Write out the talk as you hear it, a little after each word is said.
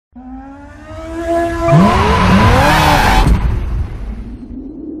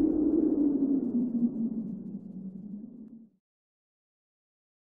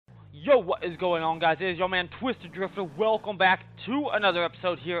what is going on, guys? It is your man Twisted Drifter. Welcome back to another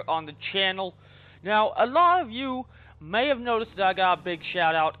episode here on the channel. Now, a lot of you may have noticed that I got a big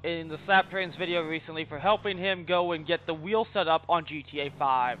shout out in the Slap Trains video recently for helping him go and get the wheel set up on GTA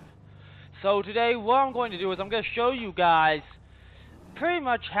 5. So today, what I'm going to do is I'm going to show you guys pretty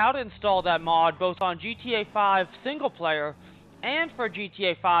much how to install that mod both on GTA 5 single player and for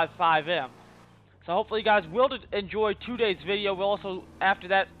GTA 5 FiveM. So hopefully you guys will enjoy today's video. We'll also, after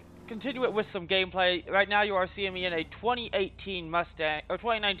that, continue it with some gameplay. Right now you are seeing me in a 2018 Mustang, or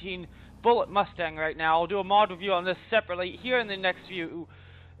 2019 Bullet Mustang right now. I'll do a mod review on this separately here in the next few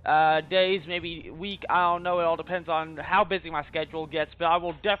days, maybe week, I don't know. It all depends on how busy my schedule gets, but I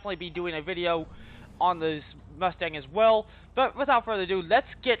will definitely be doing a video on this Mustang as well. But without further ado, let's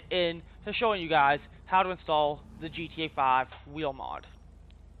get in to showing you guys how to install the GTA 5 wheel mod.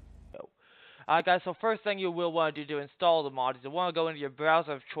 Alright guys, so first thing you will want to do to install the mod is you want to go into your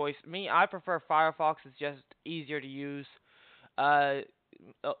browser of choice. I prefer Firefox, it's just easier to use.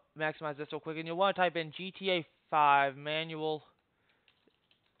 Maximize this real quick, and you'll want to type in GTA 5 manual,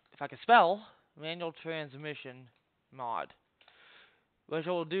 if I can spell, manual transmission mod. What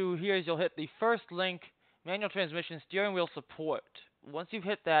you'll do here is you'll hit the first link, manual transmission steering wheel support. Once you've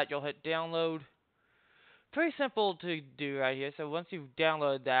hit that, you'll hit download. Pretty simple to do right here, so once you've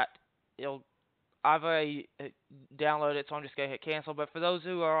downloaded that, I've already downloaded it, so I'm just going to hit cancel. But for those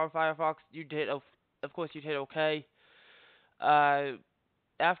who are on Firefox, of course you'd hit OK. After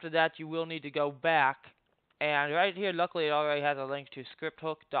that, you will need to go back. And right here, luckily, it already has a link to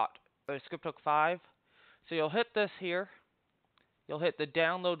scripthook 5. So you'll hit this here. You'll hit the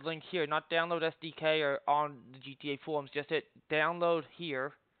download link here, not download SDK or on the GTA forums. Just hit download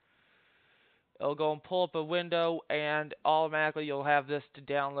here. It'll go and pull up a window, and automatically you'll have this to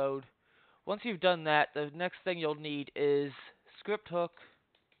download. Once you've done that, the next thing you'll need is scripthook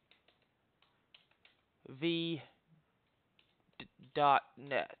v.net.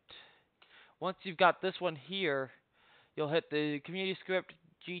 Once you've got this one here, you'll hit the community script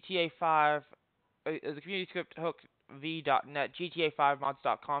GTA 5, the community script hook v.net,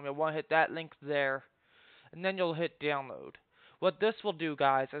 GTA5mods.com. You'll want to hit that link there, and then you'll hit download. What this will do,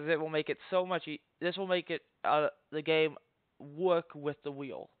 guys, is it will make it so much. This will make it the game work with the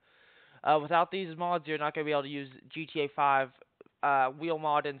wheel. Without these mods, you're not going to be able to use GTA 5 wheel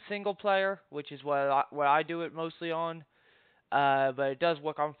mod in single player, which is what I do it mostly on. But it does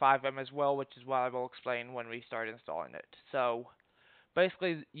work on FiveM as well, which is what I will explain when we start installing it. So,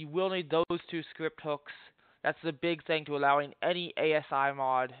 basically, you will need those two script hooks. That's the big thing to allowing any ASI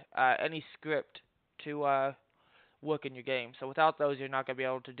mod, any script to work in your game. So without those, you're not going to be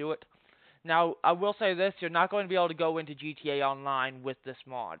able to do it. Now, I will say this, you're not going to be able to go into GTA Online with this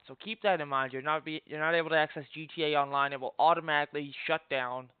mod. So keep that in mind. You're not able to access GTA Online. It will automatically shut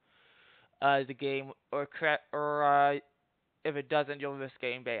down the game, or if it doesn't, you'll risk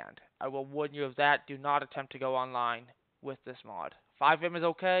getting banned. I will warn you of that. Do not attempt to go online with this mod. FiveM is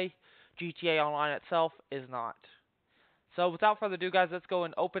okay. GTA Online itself is not. So without further ado, guys, let's go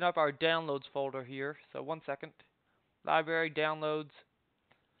and open up our downloads folder here. So 1 second. Library, downloads.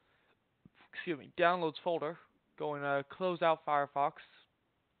 Excuse me, downloads folder. Going to close out Firefox.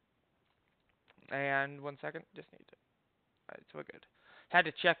 And 1 second, just need to. Alright, so we're good. Had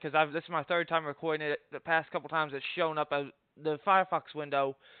to check because this is my third time recording it. The past couple times it's shown up as the Firefox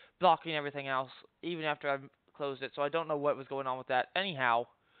window blocking everything else, even after I've closed it. So I don't know what was going on with that. Anyhow,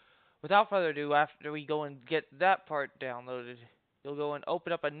 without further ado, after we go and get that part downloaded, you'll go and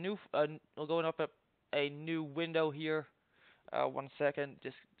open up a new. A new window here. 1 second,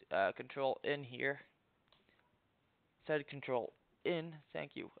 just control in here. Said control in,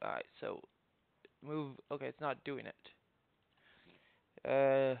 thank you. Alright, so move. Okay, it's not doing it.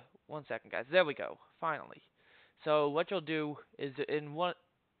 1 second, guys. There we go. Finally. So what you'll do is you'll want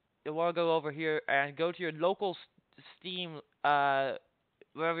to go over here and go to your local Steam,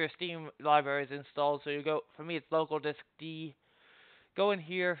 wherever your Steam library is installed. So you go. For me, it's local disk D. Go in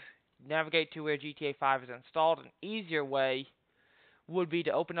here. Navigate to where GTA 5 is installed. An easier way would be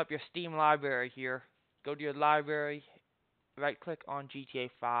to open up your Steam library here. Go to your library, right click on GTA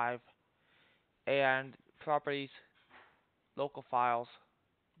 5, and properties, local files,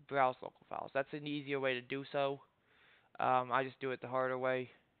 browse local files. That's an easier way to do so. I just do it the harder way,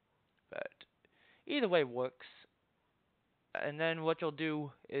 but either way works. And then what you'll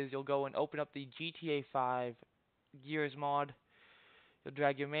do is you'll go and open up the GTA 5 Gears mod. You'll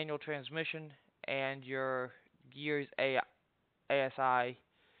drag your manual transmission and your Gears ASI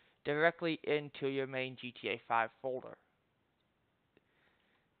directly into your main GTA 5 folder.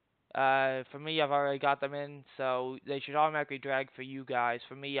 For me, I've already got them in, so they should automatically drag for you guys.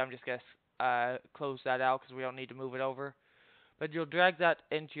 For me, I'm just going to close that out because we don't need to move it over. But you'll drag that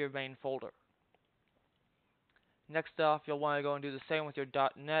into your main folder. Next off, you'll want to go and do the same with your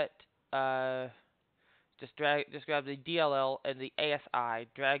 .NET. Just grab the DLL and the ASI,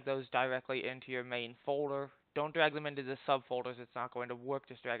 drag those directly into your main folder. Don't drag them into the subfolders, it's not going to work.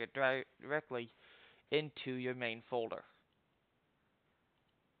 Just drag it directly into your main folder.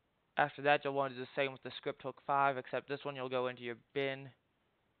 After that, you'll want to do the same with the script hook 5, except this one you'll go into your bin.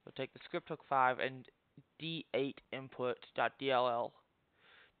 You'll take the script hook 5 and D8 input.dll,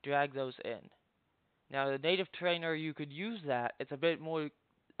 drag those in. Now the native trainer, you could use that. It's a bit more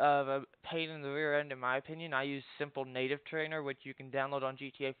of a pain in the rear end in my opinion. I use simple native trainer, which you can download on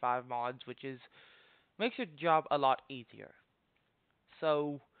GTA 5 mods, which makes your job a lot easier.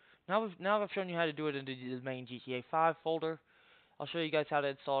 So now I've shown you how to do it into the main GTA 5 folder. I'll show you guys how to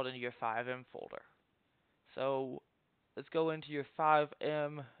install it into your FiveM folder. So let's go into your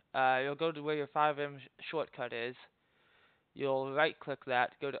FiveM. You'll go to where your FiveM shortcut is. You'll right click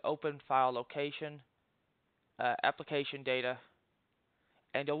that, go to Open File Location, Application Data,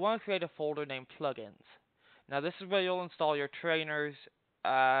 and you'll want to create a folder named Plugins. Now this is where you'll install your trainers,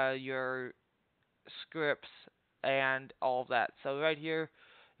 your scripts, and all of that. So right here,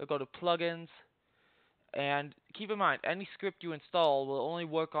 you'll go to Plugins, and keep in mind, any script you install will only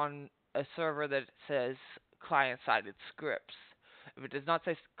work on a server that says client-sided scripts. If it does not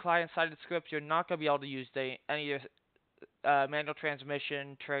say client-sided scripts, you're not going to be able to use any of your manual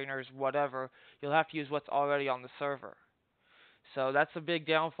transmission, trainers, whatever. You'll have to use what's already on the server. So that's a big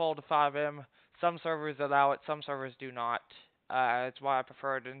downfall to FiveM. Some servers allow it, some servers do not. That's why I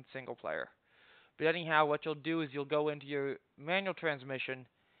prefer it in single player. But anyhow, what you'll do is you'll go into your manual transmission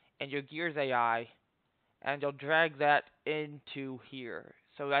and your Gears AI, and you'll drag that into here.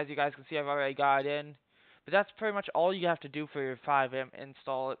 So as you guys can see, I've already got it in. But that's pretty much all you have to do for your FiveM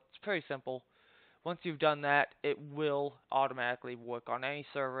install. It's pretty simple. Once you've done that, it will automatically work on any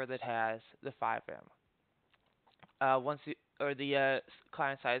server that has the FiveM. The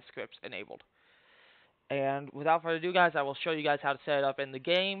client-side scripts enabled. And without further ado, guys, I will show you guys how to set it up in the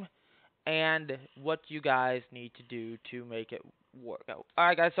game and what you guys need to do to make it work out.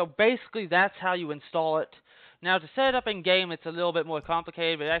 Alright guys, so basically that's how you install it. Now to set it up in game, it's a little bit more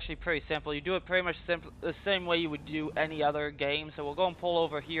complicated, but actually pretty simple. You do it pretty much the same way you would do any other game. So we'll go and pull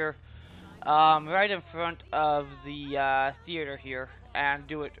over here, right in front of the theater here, and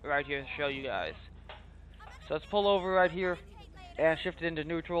do it right here to show you guys. So let's pull over right here and shift it into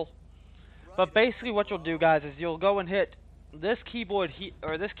neutral. But basically what you'll do, guys, is you'll go and hit this keyboard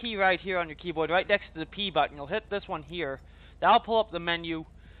or this key right here on your keyboard, right next to the P button. You'll hit this one here. That'll pull up the menu.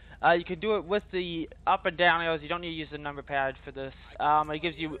 You can do it with the up and down arrows. You don't need to use the number pad for this. It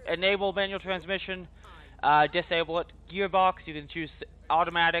gives you enable manual transmission, disable it. Gearbox, you can choose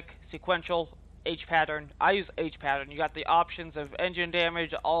automatic, sequential, H pattern. I use H pattern. You got the options of engine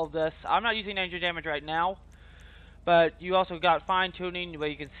damage, all of this. I'm not using engine damage right now, but you also got fine tuning where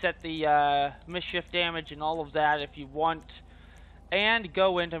you can set the misshift damage and all of that if you want. And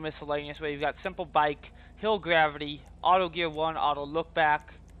go into miscellaneous where you've got simple bike, hill gravity, auto gear 1, auto look back,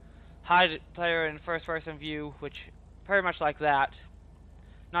 hide player in first person view, which pretty much like that.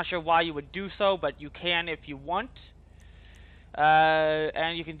 Not sure why you would do so, but you can if you want.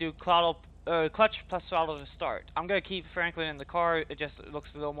 And you can do clutch plus throttle to start. I'm going to keep Franklin in the car, it just looks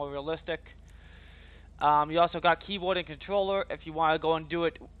a little more realistic. You also got keyboard and controller if you want to go and do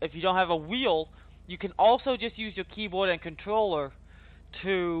it. If you don't have a wheel, you can also just use your keyboard and controller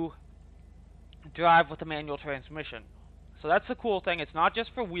to drive with a manual transmission. So that's the cool thing. It's not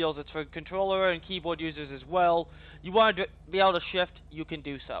just for wheels, it's for controller and keyboard users as well. You want to be able to shift, you can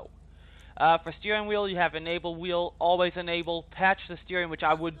do so. For steering wheel, you have enable wheel, always enable, patch the steering, which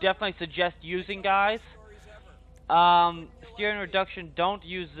I would definitely suggest using, guys. Steering reduction, don't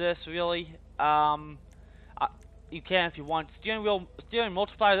use this really. You can if you want. Steering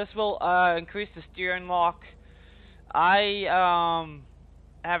multiplier, this will increase the steering lock. I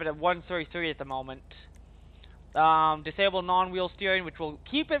have it at 133 at the moment. Disable non-wheel steering, which will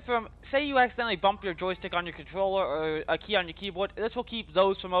keep it from, say you accidentally bump your joystick on your controller or a key on your keyboard, this will keep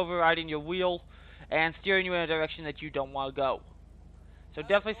those from overriding your wheel and steering you in a direction that you don't want to go. So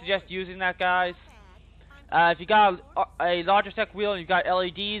definitely suggest using that, guys. If you got a larger tech wheel and you've got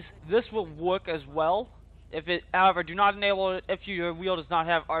LEDs, this will work as well. However, do not enable it if your wheel does not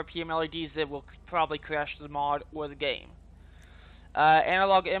have RPM LEDs. It will probably crash the mod or the game.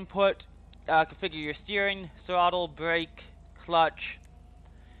 Analog input, configure your steering, throttle, brake, clutch,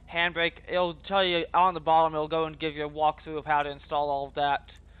 handbrake. It'll tell you on the bottom, it'll go and give you a walkthrough of how to install all of that.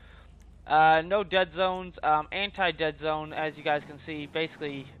 No dead zones. Anti-dead zone, as you guys can see,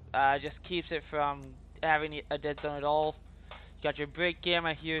 basically just keeps it from having a dead zone at all. You got your brake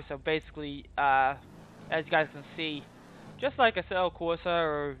gamma here, so basically, as you guys can see, just like a Cell Corsa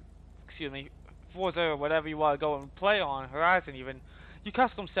or, excuse me, Forza or whatever you want to go and play on, Horizon even, you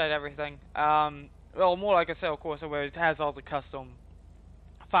custom set everything. Well, more like a Cell Corsa where it has all the custom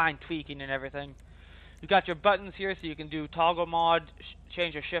fine tweaking and everything. You got your buttons here, so you can do toggle mod,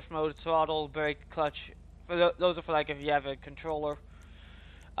 change your shift mode, throttle, brake, clutch. Those are for like if you have a controller.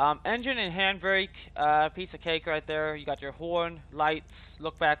 Engine and handbrake, piece of cake right there. You got your horn, lights,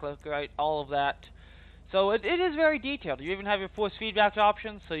 look back, look right, all of that. So it is very detailed. You even have your force feedback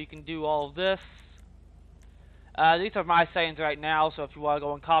options, so you can do all of this. These are my settings right now, so if you want to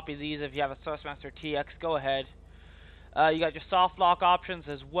go and copy these, if you have a Thrustmaster TX, go ahead. You got your soft lock options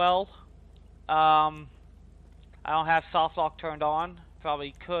as well. I don't have soft lock turned on.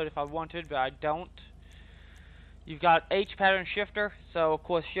 Probably could if I wanted, but I don't. You've got H pattern shifter, so of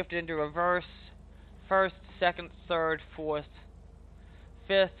course shift it into reverse, first, second, third, fourth,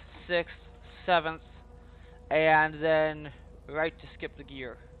 fifth, sixth, seventh, and then right to skip the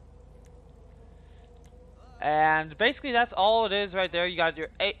gear. And basically that's all it is right there. You got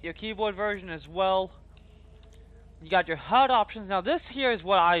your keyboard version as well. You got your HUD options. Now this here is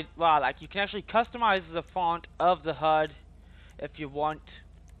what I like. You can actually customize the font of the HUD if you want.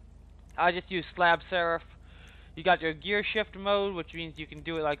 I just use slab serif. You got your gear shift mode, which means you can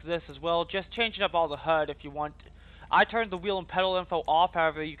do it like this as well. Just changing up all the HUD if you want. I turned the wheel and pedal info off.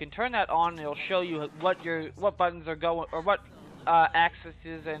 However, you can turn that on, and it'll show you what buttons are going, or what axes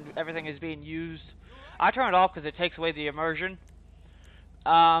and everything is being used. I turn it off because it takes away the immersion.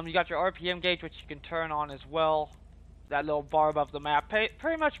 You got your RPM gauge, which you can turn on as well. That little bar above the map.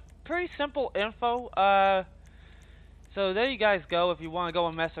 Pretty simple info. So there you guys go. If you want to go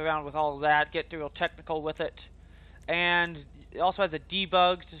and mess around with all of that, get real technical with it. And it also has a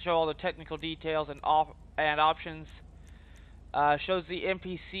debug to show all the technical details and options. Shows the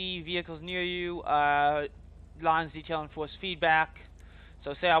NPC vehicles near you, lines detailing force feedback.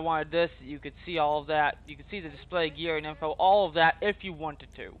 So say I wanted this, you could see all of that. You could see the display, gear, and info, all of that if you wanted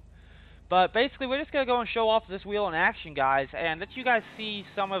to. But basically, we're just going to go and show off this wheel in action, guys, and let you guys see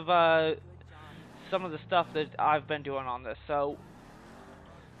some of the stuff that I've been doing on this. So,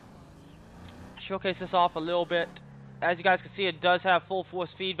 showcase this off a little bit. As you guys can see, it does have full force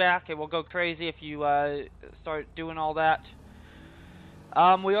feedback. It will go crazy if you start doing all that.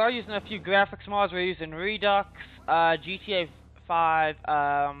 We are using a few graphics mods. We're using Redux, GTA 5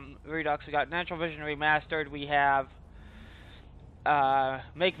 Redux. We got Natural Vision Remastered. We have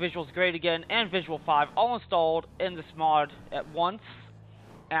Make Visuals Great Again and Visual 5 all installed in this mod at once.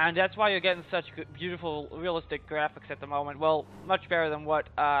 And that's why you're getting such beautiful, realistic graphics at the moment. Well, much better than what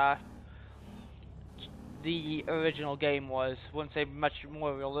the original game was. Wouldn't say much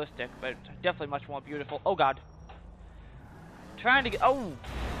more realistic, but definitely much more beautiful. Oh god. Trying to get... Oh!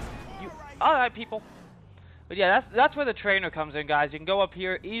 Alright, people. But yeah, that's where the trainer comes in, guys. You can go up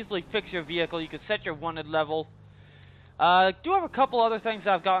here, easily fix your vehicle. You can set your wanted level. Do have a couple other things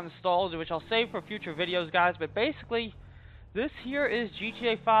I've got installed, which I'll save for future videos, guys. But basically, this here is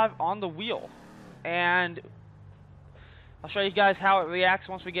GTA 5 on the wheel. And I'll show you guys how it reacts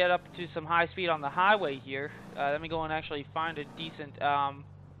once we get up to some high speed on the highway here. Let me go and actually find a decent, find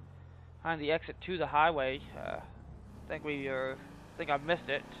the exit to the highway. I think I missed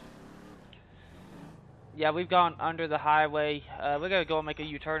it. Yeah, we've gone under the highway. We're gonna go and make a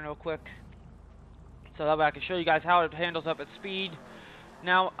U-turn real quick, so that way I can show you guys how it handles up at speed.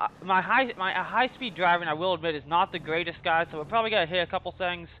 Now, my high-speed driving, I will admit, is not the greatest, guys. So we're probably gonna hit a couple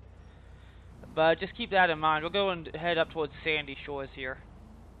things, but just keep that in mind. We'll go and head up towards Sandy Shores here.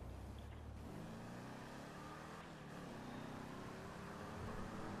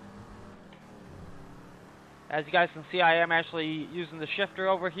 As you guys can see, I am actually using the shifter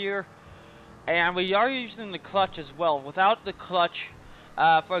over here. And we are using the clutch as well. Without the clutch,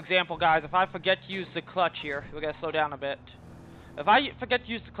 for example, guys, if I forget to use the clutch here, we're going to slow down a bit. If I forget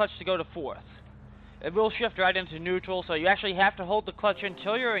to use the clutch to go to fourth, it will shift right into neutral, so you actually have to hold the clutch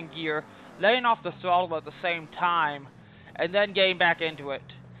until you're in gear, laying off the throttle at the same time, and then getting back into it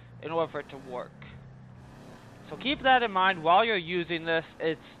in order for it to work. So keep that in mind while you're using this.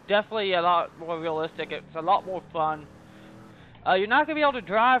 It's definitely a lot more realistic. It's a lot more fun. You're not going to be able to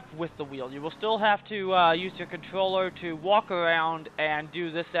drive with the wheel. You will still have to use your controller to walk around and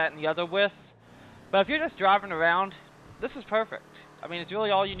do this, that, and the other with. But if you're just driving around, this is perfect. I mean, it's really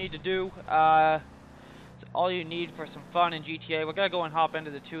all you need to do. It's all you need for some fun in GTA. We're going to go and hop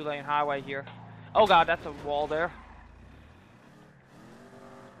into the 2-lane highway here. Oh god, that's a wall there.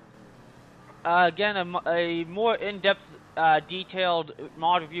 again, a more in-depth, detailed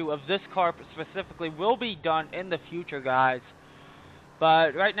mod review of this car specifically will be done in the future, guys.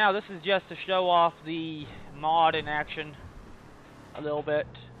 But right now, this is just to show off the mod in action a little bit.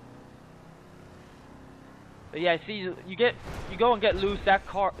 But yeah, see, you go and get loose. That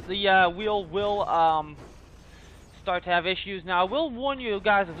car, the wheel will start to have issues. Now, I will warn you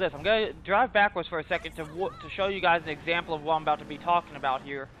guys of this. I'm gonna drive backwards for a second to show you guys an example of what I'm about to be talking about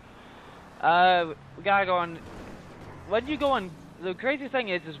here. We gotta go on. When you go on, the crazy thing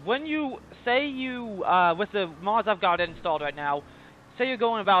is when you say you with the mods I've got installed right now, say you're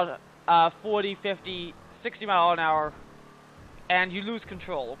going about 40, 50, 60 miles an hour, and you lose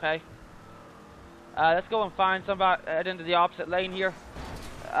control. Okay. Let's go and find somebody, head into the opposite lane here,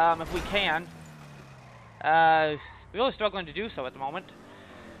 if we can. We're really struggling to do so at the moment.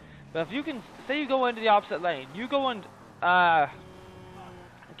 But if you can, say you go into the opposite lane, you go and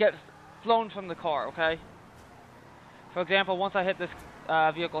get flown from the car, okay? For example, once I hit this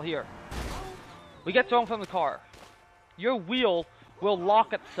vehicle here, we get thrown from the car. Your wheel will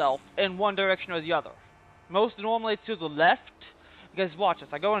lock itself in one direction or the other. Most normally it's to the left, because watch this,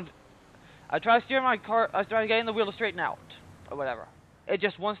 I try to steer my car, I try getting the wheel to straighten out, or whatever. It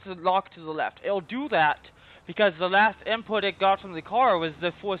just wants to lock to the left. It'll do that because the last input it got from the car was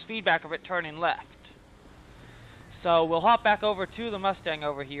the force feedback of it turning left. So we'll hop back over to the Mustang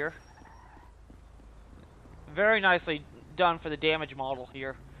over here. Very nicely done for the damage model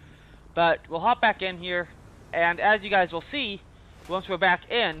here. But we'll hop back in here, and as you guys will see, once we're back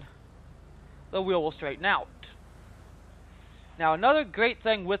in, the wheel will straighten out. Now, another great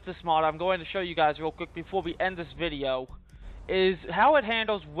thing with this mod I'm going to show you guys real quick before we end this video is how it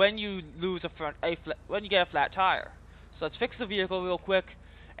handles when you lose when you get a flat tire. So let's fix the vehicle real quick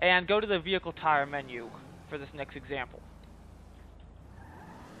and go to the vehicle tire menu for this next example.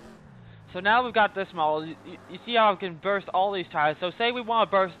 So now we've got this model. You see how I can burst all these tires. So say we want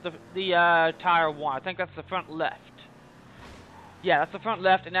to burst the tire 1. I think that's the front left. Yeah, that's the front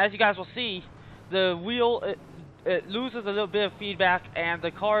left. And as you guys will see, the wheel it loses a little bit of feedback, and the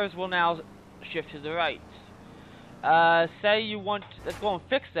cars will now shift to the right. Say you want, let's go and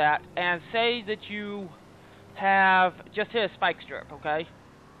fix that, and say that you have just hit a spike strip, okay?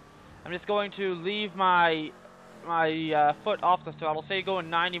 I'm just going to leave my foot off the throttle. Say you're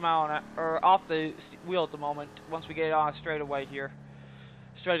going 90 miles an hour, or off the wheel at the moment, once we get on a straightaway here.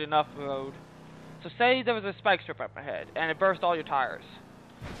 Straight enough road. So say there was a spike strip up ahead, and it burst all your tires.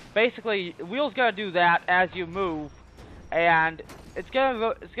 Basically, the wheel's gonna do that as you move, and it's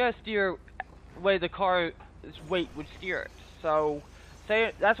gonna steer the way the car's weight would steer it. So,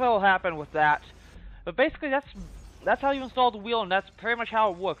 say that's what will happen with that. But basically, that's how you install the wheel, and that's pretty much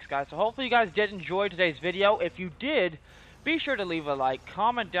how it works, guys. So hopefully you guys did enjoy today's video. If you did, be sure to leave a like,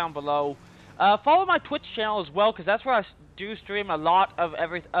 comment down below. Follow my Twitch channel as well, because that's where I do stream a lot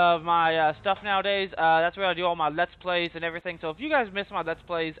of my stuff nowadays. That's where I do all my Let's Plays and everything. So if you guys miss my Let's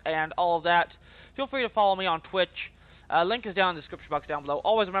Plays and all of that, feel free to follow me on Twitch. Link is down in the description box down below.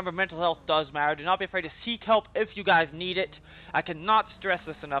 Always remember, mental health does matter. Do not be afraid to seek help if you guys need it. I cannot stress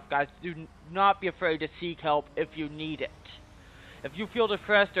this enough, guys. Do not be afraid to seek help if you need it. If you feel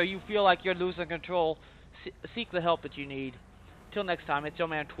depressed or you feel like you're losing control, seek the help that you need. Till next time, it's your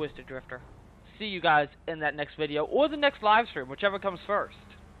man Twist3d. See you guys in that next video, or the next live stream, whichever comes first.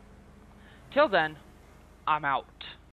 Till then, I'm out.